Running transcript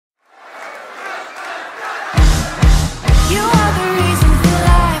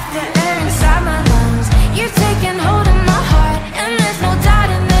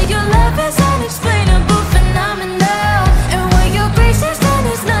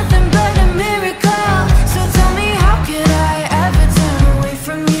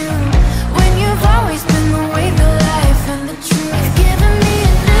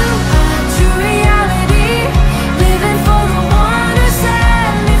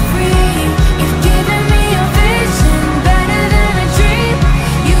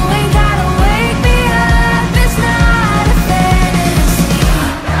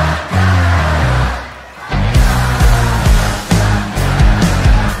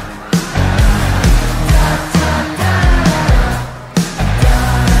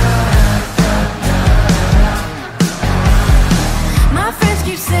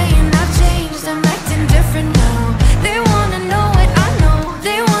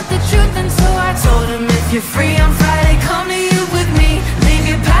you're free on Friday, come to you with me. Leave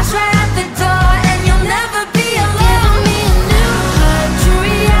your past right at the door, and you'll never be alone. Giving me a new heart, true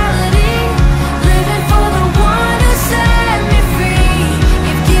reality. Living for the one who set me free.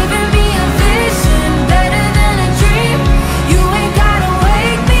 You've given me a vision better than a dream. You ain't gotta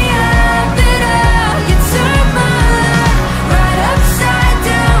wake me up at all. You turn my life right upside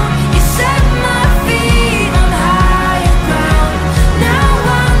down. You set my feet on higher ground. Now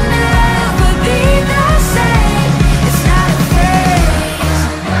I'll never be the same. It's not a phase.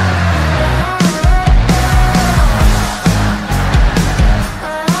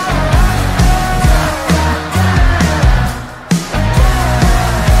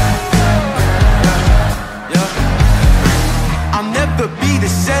 Yeah. I'll never be the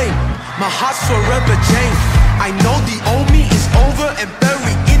same. My heart's forever changed. I know the old me is over and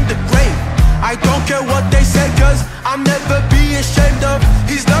buried in the grave. I don't care what they say, cause I'll never be ashamed of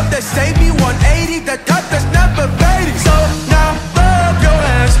His love that saved me. 180 that